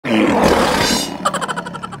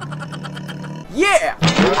Yeah!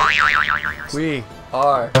 We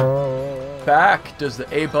are back. Does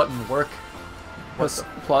the A button work?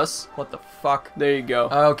 Plus? What the fuck? There you go.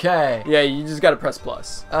 Okay. Yeah, you just gotta press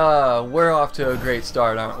plus. We're off to a great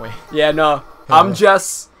start, aren't we? Yeah, no. I'm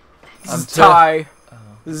Jess. This is Ty.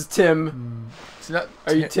 This is Tim.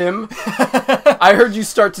 Are you Tim? I heard you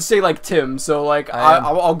start to say like Tim, so like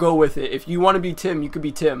I'll go with it. If you want to be Tim, you could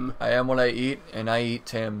be Tim. I am what I eat, and I eat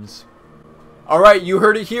Tim's. All right, you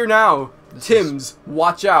heard it here now. Tim's,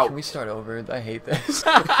 watch out. Can we start over? I hate this.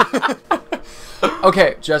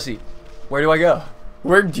 Okay, Jesse, where do I go?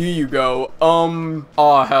 Where do you go?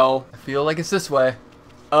 Aw, hell. I feel like it's this way.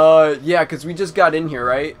 Yeah, because we just got in here,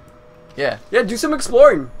 right? Yeah. Yeah, do some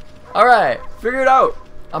exploring. Alright. Figure it out.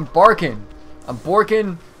 I'm barking. I'm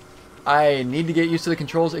borking. I need to get used to the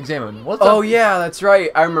controls. Examine. What's Oh, yeah, that's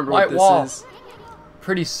right. I remember what this is.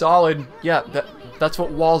 Pretty solid. Yeah, that's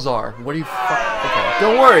what walls are. What do you... Okay.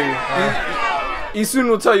 Don't worry. Eastwood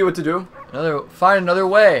will tell you what to do. Find another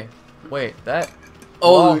way. Wait, that...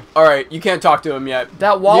 Oh, alright. You can't talk to him yet.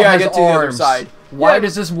 That wall has get to arms. the other side. Why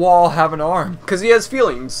does this wall have an arm? Because he has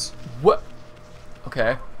feelings. What?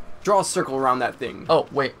 Okay. Draw a circle around that thing. Oh,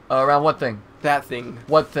 wait. Around what thing? That thing.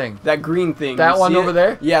 What thing? That green thing. That one over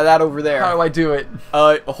there? Yeah, that over there. How do I do it?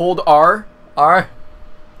 Hold R. R?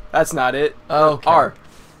 That's not it. Okay. R.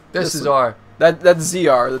 This is R. That's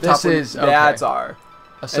ZR. The top one. is... Okay. That's R.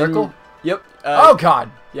 A circle? Yep. Oh,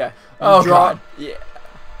 God. Yeah. Oh, God. Yeah.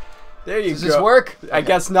 There you go. Does this work? I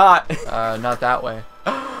guess not. Not that way.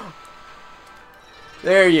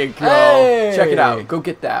 There you go. Hey! Check it out. Go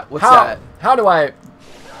get that. What's that? How do I...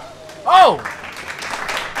 Oh!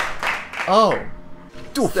 Oh.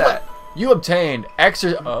 What's that? You obtained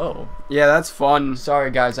Oh. Yeah, that's fun.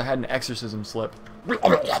 Sorry, guys. I had an exorcism slip.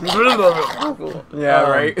 Yeah,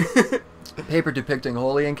 right. Paper depicting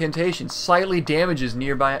holy incantations. Slightly damages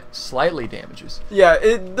nearby... Slightly damages. Yeah,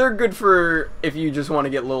 they're good for if you just want to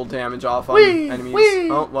get little damage off on enemies.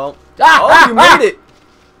 Oh, well. You made it!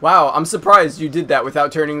 Wow, I'm surprised you did that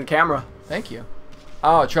without turning the camera. Thank you.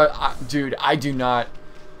 Oh, dude, I do not...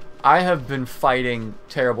 I have been fighting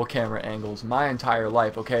terrible camera angles my entire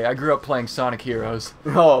life, okay? I grew up playing Sonic Heroes.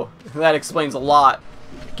 Oh, that explains a lot.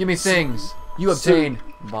 Give me things. You obtain,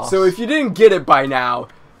 boss. So if you didn't get it by now,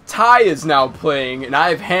 Ty is now playing, and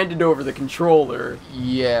I've handed over the controller.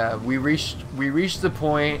 Yeah, we reached the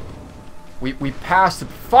point... We passed the...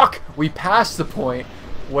 Fuck! We passed the point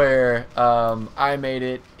where I made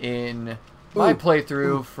it in my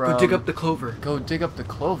playthrough from... Go dig up the clover. Go dig up the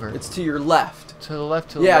clover. It's to your left. To the left,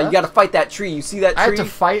 to the left? left? Yeah, you gotta fight that tree. You see that tree? I have to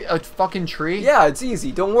fight a fucking tree? Yeah, it's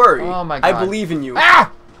easy. Don't worry. Oh my God. I believe in you.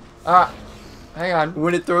 Ah! Hang on.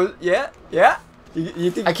 When it throws... Yeah?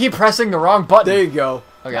 You think... I keep pressing the wrong button. There you go.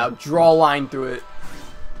 Okay. Now draw a line through it.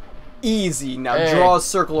 Easy. Now draw a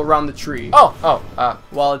circle around the tree.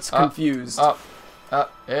 While it's confused.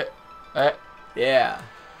 Yeah.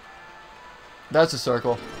 That's a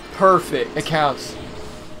circle. Perfect. It counts.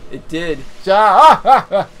 It did.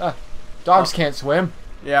 Dogs can't swim.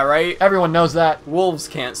 Yeah, right? Everyone knows that. Wolves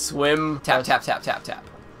can't swim. Tap, tap, tap, tap, tap.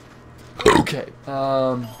 Okay.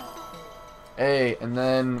 A, and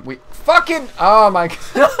then we... Fucking... Oh, my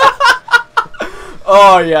God.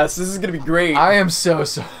 Oh, yes. This is gonna be great. I am so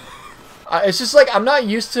sorry. It's just like, I'm not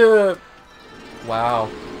used to...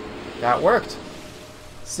 Wow. That worked.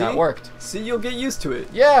 See? That worked. See, you'll get used to it.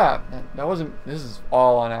 Yeah. That wasn't... This is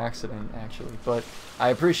all on accident, actually. But I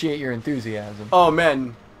appreciate your enthusiasm. Oh,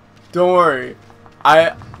 man. Don't worry.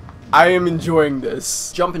 I am enjoying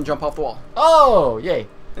this. Jump and jump off the wall. Oh, yay.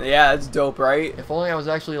 Yeah, that's dope, right? If only I was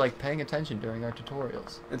actually, like, paying attention during our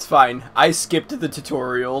tutorials. It's fine. I skipped the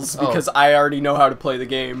tutorials because I already know how to play the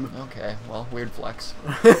game. Okay, well, weird flex.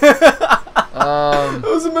 It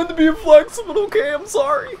wasn't meant to be a flex, but okay, I'm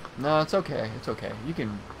sorry. No, it's okay. It's okay. You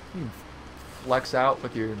can flex out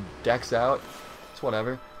with your decks out. It's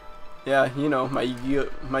whatever. Yeah, you know, my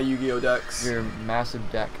Yu-Gi-Oh decks. Your massive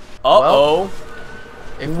deck. Uh-oh. Well,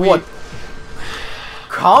 if what?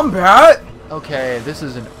 Combat? Okay, this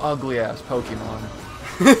is an ugly-ass Pokemon.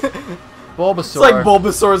 Bulbasaur. It's like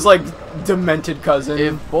Bulbasaur's, like, demented cousin.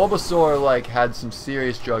 If Bulbasaur, like, had some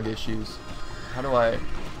serious drug issues, how do I...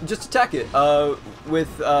 Just attack it, yeah,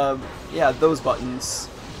 those buttons.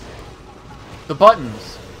 The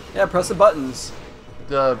buttons? Yeah, press the buttons.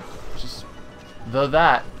 That,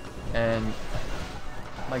 and...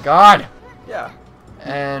 Oh my God! Yeah.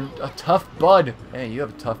 And a tough bud. Hey, you have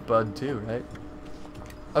a tough bud too, right?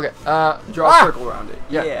 Okay, draw a circle around it.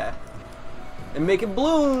 Yeah. And make it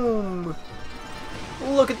bloom.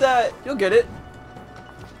 Look at that. You'll get it.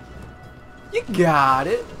 You got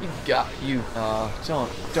it.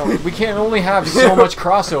 Don't. We can't only have so much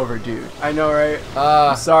crossover, dude. I know, right?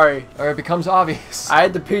 I'm sorry. Or it becomes obvious. I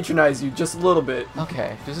had to patronize you just a little bit.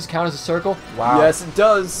 Okay. Does this count as a circle? Wow. Yes, it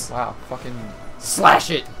does. Wow. Fucking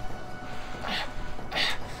slash it.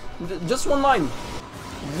 Just one line.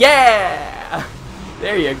 Yeah.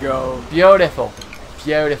 There you go. Beautiful.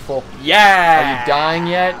 Beautiful. Yeah. Are you dying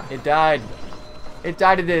yet? It died. It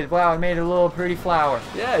died. It did. Wow, it made a little pretty flower.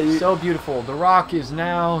 Yeah. So beautiful. The Rock is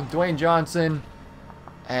now Dwayne Johnson,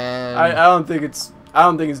 and I don't think it's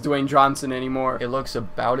Dwayne Johnson anymore. It looks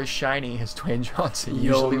about as shiny as Dwayne Johnson Yo,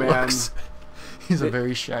 usually man. looks. He's a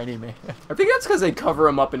very shiny man. I think that's because they cover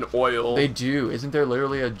him up in oil. They do. Isn't there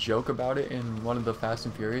literally a joke about it in one of the Fast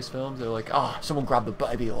and Furious films? They're like, oh, someone grab the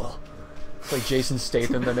baby oil. It's like Jason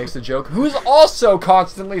Statham that makes the joke, who's also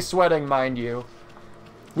constantly sweating, mind you.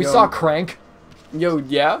 We saw Crank. Yo,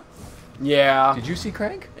 yeah? Yeah. Did you see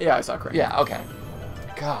Crank? Yeah, I saw Crank. Yeah, okay.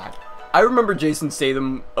 God. I remember Jason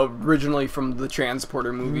Statham originally from the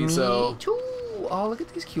Transporter movie, so... Me too. Oh, look at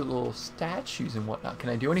these cute little statues and whatnot. Can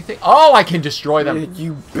I do anything? Oh, I can destroy them.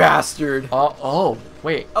 You bastard. Oh,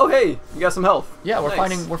 wait. Oh, hey, you got some health. Yeah, we're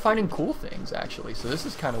nice. finding cool things, actually, so this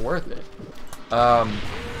is kind of worth it.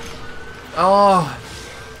 Oh,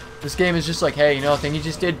 this game is just like, hey, you know the thing you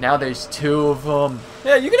just did? Now there's 2 of them.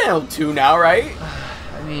 Yeah, you can handle 2 now, right?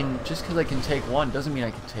 I mean, just because I can take 1 doesn't mean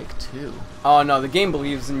I can take 2. Oh, no, the game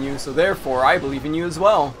believes in you, so therefore I believe in you as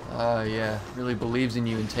well. Yeah, really believes in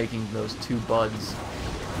you in taking those 2 buds.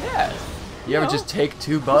 Yeah. You ever just take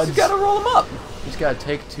 2 buds? You just gotta roll them up. You just gotta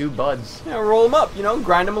take 2 buds. Yeah, roll them up, you know,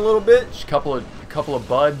 grind them a little bit. Just a couple of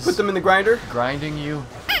buds. Put them in the grinder. Grinding you.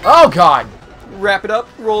 Oh, God! Wrap it up,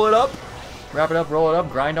 roll it up. Wrap it up, roll it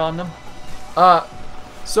up, grind on them.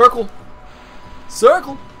 Circle.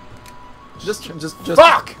 Circle. Just.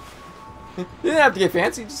 Fuck! You didn't have to get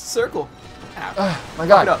fancy, just circle. My God.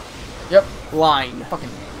 Fuck it up. Yep. Line. Fucking.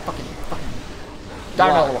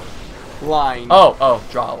 Dynamo. Line. Oh,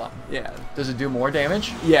 draw a line. Yeah. Does it do more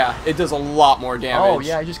damage? Yeah, it does a lot more damage. Oh,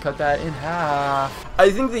 yeah, I just cut that in half. I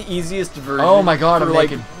think the easiest version Oh my God, for I'm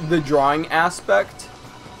like naked. the drawing aspect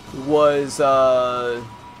was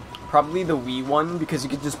probably the Wii one, because you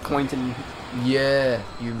could just point and... Yeah,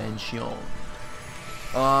 you mentioned.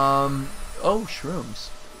 Oh, shrooms.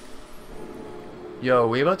 Yo,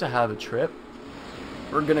 we about to have a trip?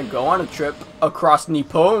 We're gonna go on a trip across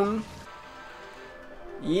Nippon.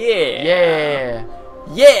 Yeah. Yeah.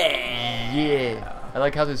 Yeah. Yeah. I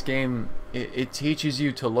like how this game, it teaches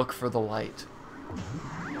you to look for the light.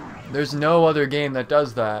 There's no other game that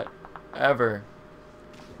does that. Ever.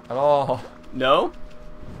 At all. No?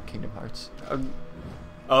 Kingdom Hearts.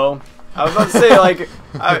 Oh. I was about to say, like...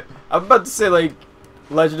 I was about to say, like...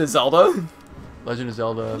 Legend of Zelda? Legend of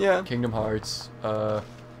Zelda. Yeah. Kingdom Hearts.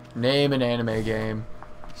 Name an anime game.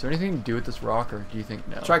 Is there anything to do with this rock, or do you think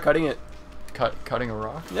no? Try cutting it. Cutting a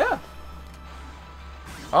rock? Yeah.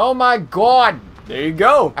 Oh my God! There you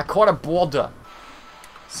go. I caught a boulder.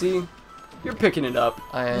 See? You're picking it up.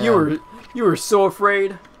 I am. You were so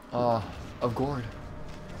afraid. Of Gord.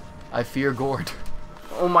 I fear Gord.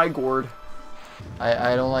 Oh my Gord.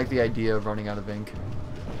 I don't like the idea of running out of ink.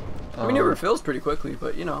 I mean, it refills pretty quickly,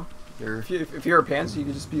 but you know, if you're a pants, you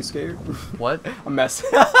could just be scared. What? A mess.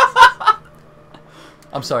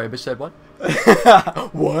 I'm sorry, a bitch said what?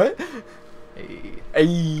 What?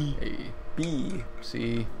 A. B.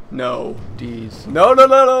 C. No. D's. No.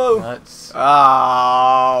 Nuts.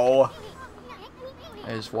 Ow.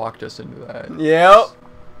 I just walked us into that. Yep.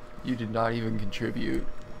 You did not even contribute.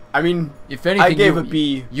 I mean, if anything, I gave a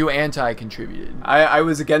B. You anti-contributed. I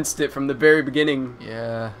was against it from the very beginning.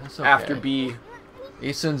 Yeah, that's okay. After B.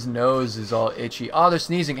 Eason's nose is all itchy. Oh, they're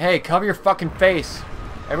sneezing. Hey, cover your fucking face.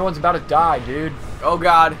 Everyone's about to die, dude. Oh,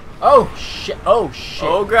 God. Oh, shit. Oh, shit.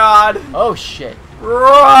 Oh, God. Oh, shit.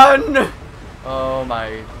 Run! Oh,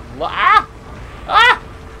 my... Ah! Ah!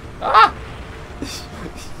 Ah!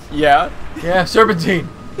 Yeah? Yeah, serpentine.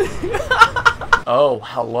 Oh,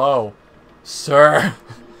 hello. Sir.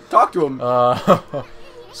 Talk to him.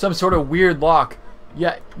 Some sort of weird lock.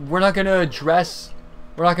 Yeah, we're not gonna address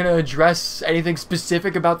anything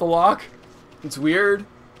specific about the lock. It's weird.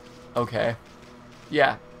 Okay.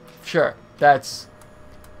 Yeah, sure. That's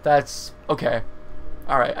okay.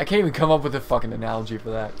 Alright, I can't even come up with a fucking analogy for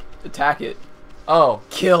that. Attack it. Oh.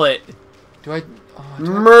 Kill it. Do I...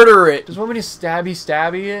 Murder it. Does one want me to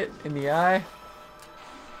stabby it in the eye?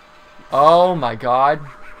 Oh my God.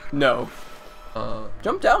 No.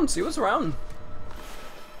 Jump down, see what's around.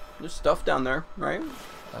 There's stuff down there, right?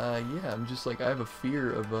 Yeah, I'm just like, I have a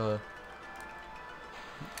fear of,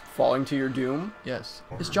 falling to your doom? Yes.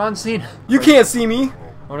 It's John Cena. You can't see me!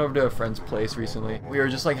 I went over to a friend's place recently. We were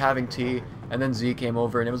just like having tea, and then Z came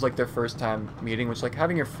over, and it was like their first time meeting, which like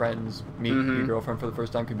having your friends meet your girlfriend for the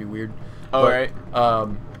first time could be weird. Alright.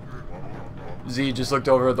 Z just looked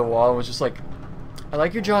over at the wall and was just like, I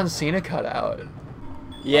like your John Cena cutout.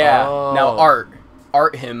 Yeah. Oh. Now art.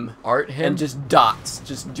 Art him. Art him? And just dots.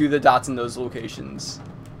 Just do the dots in those locations.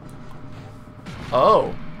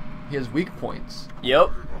 Oh. He has weak points.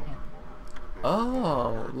 Yep.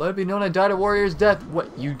 Oh, let it be known I died a warrior's death.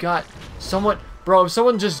 What, you got someone... Bro, if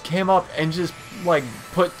someone just came up and just, like,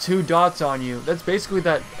 put 2 dots on you, that's basically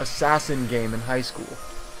that assassin game in high school.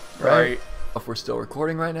 Right? If we're still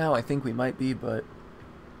recording right now, I think we might be, but...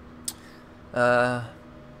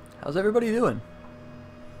 how's everybody doing?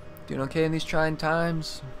 Doing okay in these trying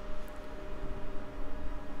times?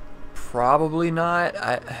 Probably not.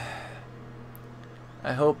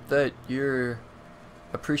 I hope that you're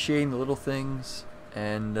appreciating the little things,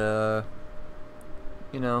 and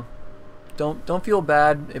you know, don't feel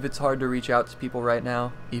bad if it's hard to reach out to people right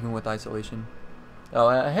now, even with isolation.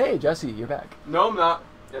 Oh, hey Jesse, you're back. No, I'm not.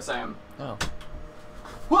 Yes, I am. Oh.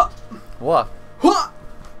 What? What? What?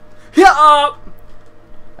 Yeah.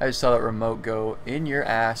 I just saw that remote go in your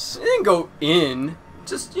ass. It didn't go in.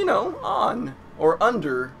 Just, you know, on or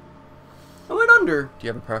under. I went under. Do you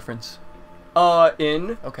have a preference?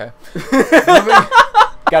 In. Okay.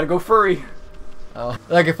 Gotta go furry. Oh,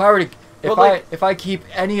 like if I were to, But if I keep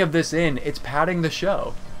any of this in, it's padding the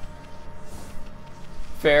show.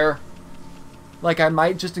 Fair. Like I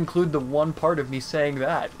might just include the one part of me saying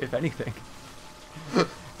that, if anything.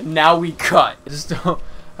 Now we cut. I just don't.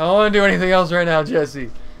 I don't want to do anything else right now, Jesse.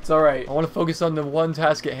 It's all right. I want to focus on the one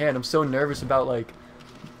task at hand. I'm so nervous about like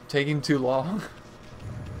taking too long.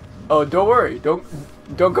 Oh, don't worry. Don't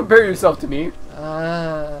compare yourself to me.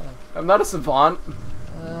 I'm not a savant.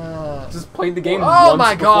 Just played the game Oh once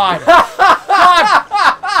my before. god!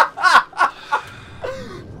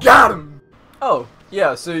 Got him! Oh,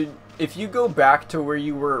 yeah, so if you go back to where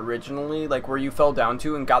you were originally, like where you fell down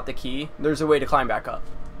to and got the key, there's a way to climb back up.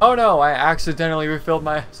 Oh no, I accidentally refilled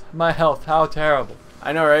my health. How terrible.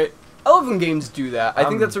 I know, right? I love when games do that. I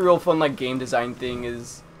think that's a real fun like game design thing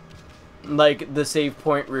is like the save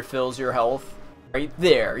point refills your health. Right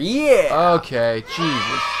there. Yeah! Okay,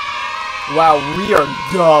 Jesus. Wow, we are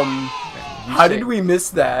dumb. How did we miss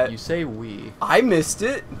that? You say we. I missed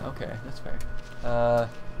it. Okay, that's fair.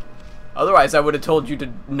 Otherwise, I would have told you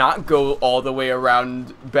to not go all the way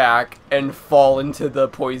around back and fall into the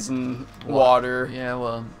poison water. Yeah,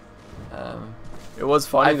 well, it was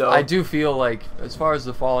funny though. I do feel like, as far as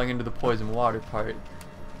the falling into the poison water part,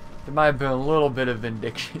 there might have been a little bit of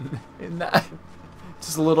vindication in that.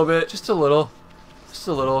 Just a little bit. Just a little. Just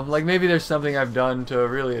a little. Like maybe there's something I've done to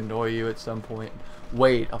really annoy you at some point.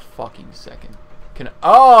 Wait a fucking second. Can I?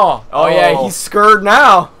 Oh, yeah, he's scared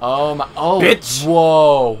now. Oh my. Oh, bitch.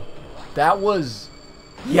 Whoa. That was.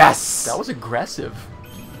 Yes. That was aggressive.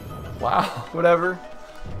 Wow. Whatever.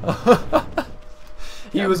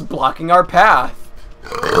 He was blocking our path.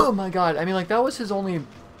 Oh my god. I mean, like that was his only.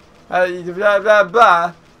 Blah, blah,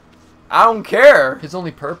 blah. I don't care. His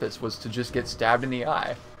only purpose was to just get stabbed in the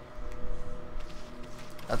eye.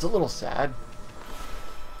 That's a little sad.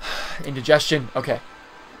 Indigestion. Okay.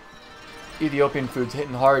 Ethiopian food's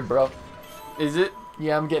hitting hard, bro. Is it?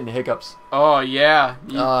 Yeah, I'm getting hiccups. Oh yeah.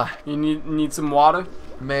 You need some water?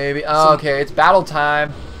 Maybe. Oh, okay, it's battle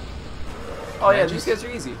time. Oh yeah, these guys are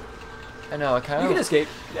easy. I know. I kind of. You can escape.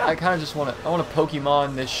 Yeah. I kind of just want to. I want to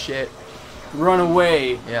Pokemon this shit. Run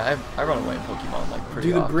away. Yeah, I run away in Pokemon like pretty.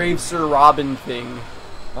 Do the often. brave Sir Robin thing.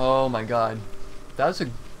 Oh my god, that's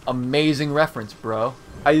an amazing reference, bro.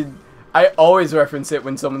 I always reference it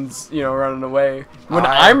when someone's, you know, running away. When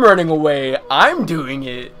I'm running away, I'm doing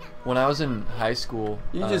it. When I was in high school,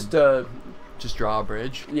 you just draw a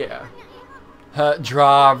bridge. Yeah.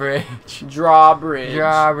 Drawbridge. Drawbridge.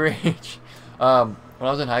 Drawbridge. When I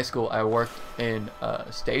was in high school, I worked in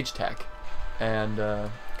stage tech, and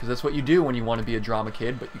because that's what you do when you want to be a drama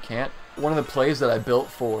kid, but you can't. One of the plays that I built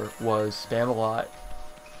for was Spam-A-Lot.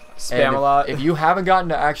 Spam-A-Lot. If you haven't gotten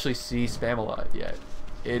to actually see Spam-A-Lot yet,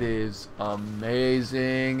 it is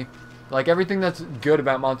amazing. Like everything that's good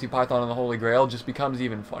about Monty Python and the Holy Grail just becomes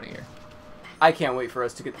even funnier. I can't wait for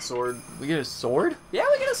us to get the sword. We get a sword? Yeah,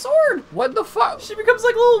 we get a sword. What the fuck? She becomes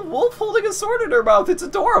like a little wolf holding a sword in her mouth. It's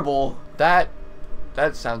adorable. That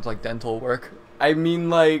sounds like dental work. I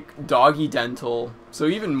mean like doggy dental. So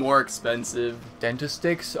even more expensive. Dentist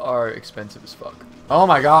sticks are expensive as fuck. Oh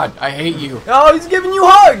my god, I hate you. Oh, he's giving you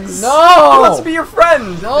hugs. No! He wants to be your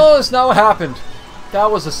friend. No, that's not what happened. That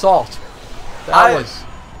was assault. That was...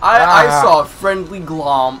 I saw a friendly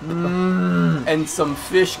glomp and some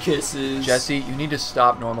fish kisses. Jesse, you need to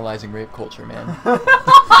stop normalizing rape culture, man.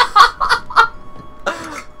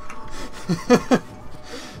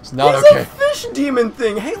 It's not okay. It's a fish demon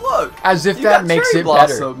thing. Hey, look. As if that makes it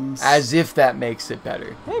better. As if that makes it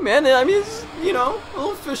better. Hey, man. I mean, it's, you know, a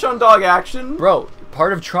little fish on dog action. Bro,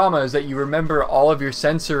 part of trauma is that you remember all of your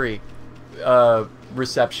sensory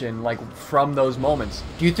reception, like, from those moments.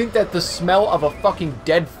 Do you think that the smell of a fucking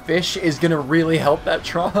dead fish is gonna really help that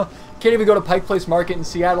trauma? Can't even go to Pike Place Market in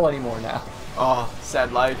Seattle anymore now. Oh,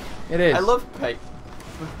 sad life. It is. I love Pike.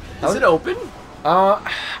 Is it open?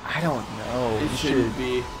 I don't know. It shouldn't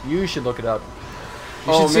be. You should look it up.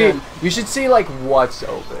 You should see like what's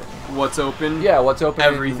open. What's open? Yeah, what's open.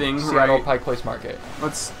 Everything. In Seattle right. Pike Place Market.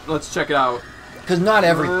 Let's check it out. Because not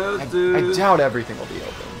everything. I doubt everything will be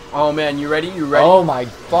open. Oh man, you ready? You ready? Oh my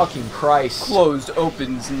fucking Christ! Closed.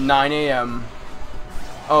 Opens 9 a.m.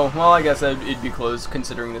 Oh well, I guess it'd be closed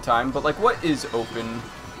considering the time. But like, what is open?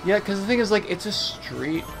 Yeah, because the thing is, like, it's a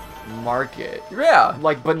street market. Yeah.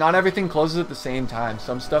 Like, but not everything closes at the same time.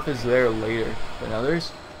 Some stuff is there later than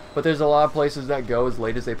others. But there's a lot of places that go as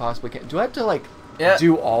late as they possibly can. Do I have to like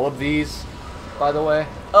do all of these? By the way.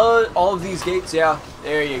 All of these gates. Yeah.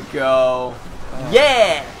 There you go.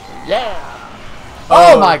 Yeah.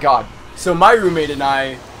 Oh my God. So my roommate and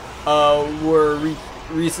I were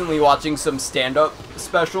recently watching some stand-up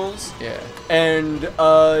specials. Yeah. And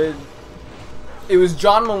it was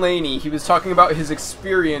John Mulaney. He was talking about his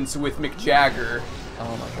experience with Mick Jagger.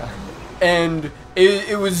 Oh my God. And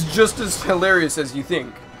it was just as hilarious as you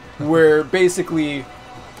think. Where basically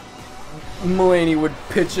Mulaney would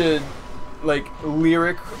pitch a like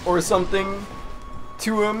lyric or something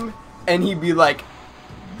to him, and he'd be like,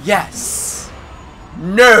 yes,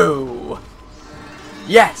 no,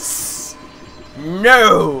 yes,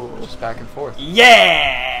 no, just back and forth.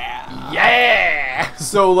 Yeah.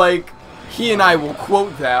 So like he and I will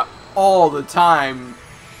quote that all the time.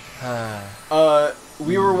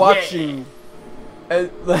 We were watching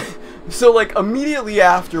so like immediately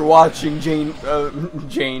after watching Jane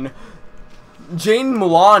Mulaney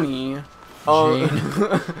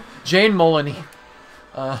Jane Mulaney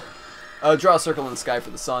draw a circle in the sky for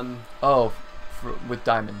the sun. Oh, with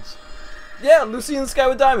diamonds. Yeah, Lucy in the sky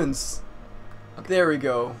with diamonds. Okay. There we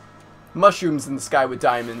go. Mushrooms in the sky with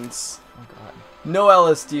diamonds. Oh God. No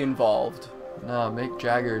LSD involved. No, Mick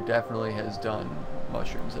Jagger definitely has done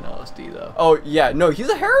mushrooms and LSD though. Oh yeah, no, he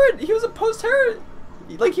was a post-heroin,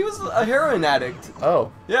 like he was a heroin addict.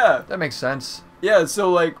 Oh. Yeah. That makes sense. Yeah, so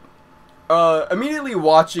like, immediately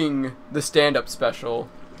watching the stand-up special,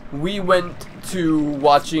 we went to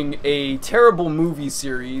watching a terrible movie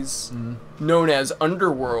series known as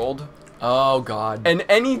Underworld. Oh God. And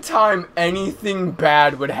anytime anything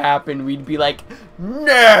bad would happen, we'd be like,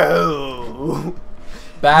 no!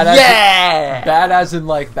 Bad as yeah! Bad as in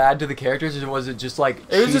like bad to the characters, or was it just like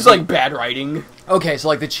cheesy? It was just like bad writing. Okay, so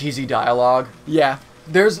like the cheesy dialogue. Yeah.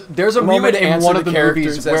 There's a moment in one of the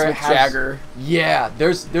movies where it has, Jagger. Yeah,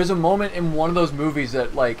 there's a moment in one of those movies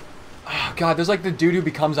that like, oh God, there's like the dude who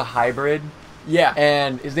becomes a hybrid. Yeah.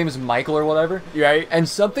 And his name is Michael or whatever. Right. And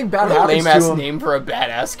something bad happens to him. What a lame-ass name for a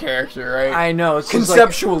badass character, right? I know. It's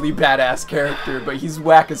conceptually like, badass character, but he's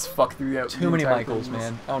whack as fuck through that. Too many Michaels,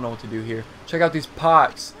 man. I don't know what to do here. Check out these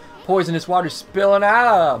pots. Poisonous water spilling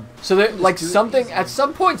out. So there, like something at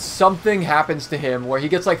some point, something happens to him where he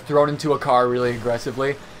gets like thrown into a car really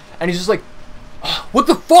aggressively, and he's just like, oh, "What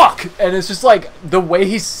the fuck?" And it's just like the way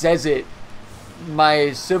he says it.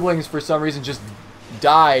 My siblings, for some reason, just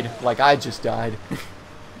died like I just died,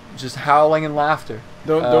 just howling in laughter.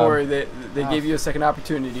 Don't worry, they gave you a second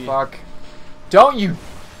opportunity. Fuck, don't you?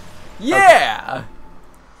 Yeah.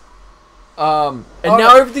 Okay. And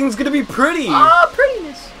now everything's gonna be pretty.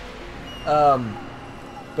 Prettiness. But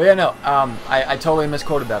yeah, no. I totally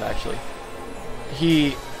misquoted that actually.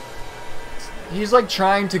 He's like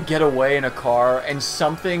trying to get away in a car, and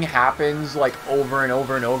something happens like over and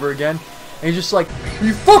over and over again, and he's just like, "Are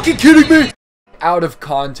you fucking kidding me?" Out of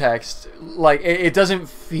context, like it doesn't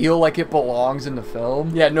feel like it belongs in the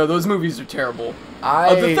film. Yeah, no, those movies are terrible.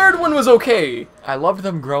 The third one was okay. I loved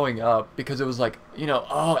them growing up because it was like, you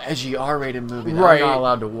know, edgy R-rated movie that I'm not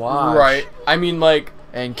allowed to watch. Right. I mean, like,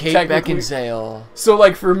 and Kate Beckinsale. So,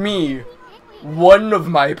 like, for me, one of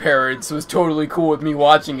my parents was totally cool with me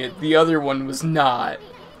watching it. The other one was not.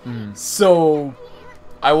 So,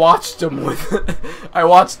 I watched them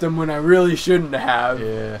when I really shouldn't have.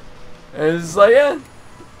 Yeah. And it's like, yeah.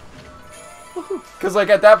 Because, like,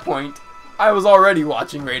 at that point, I was already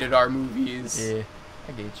watching rated R movies. Yeah,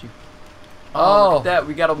 I get you. Oh, look at that.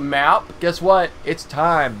 We got a map. Guess what? It's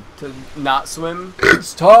time to not swim.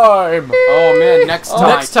 It's time. Oh man,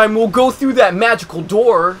 next time we'll go through that magical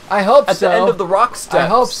door. I hope at the end of the rock steps. I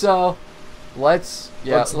hope so. Let's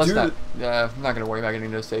not. I'm not gonna worry about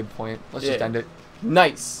getting to a save point. Let's just end it.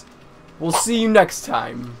 Nice. We'll see you next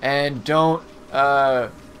time. And don't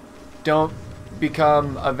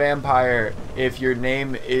become a vampire if your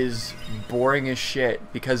name is boring as shit,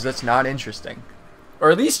 because that's not interesting. Or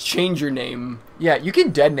at least change your name. Yeah, you can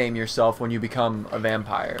dead name yourself when you become a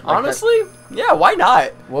vampire. Like honestly, yeah, why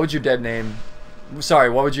not? What would your dead name? Sorry,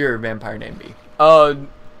 what would your vampire name be?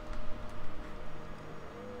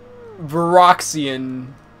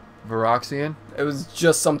 Veroxian. Veroxian? It was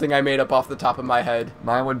just something I made up off the top of my head.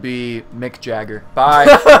 Mine would be Mick Jagger. Bye.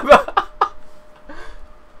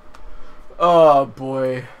 Oh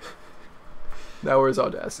boy. That was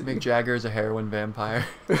audacity. Mick Jagger is a heroin vampire.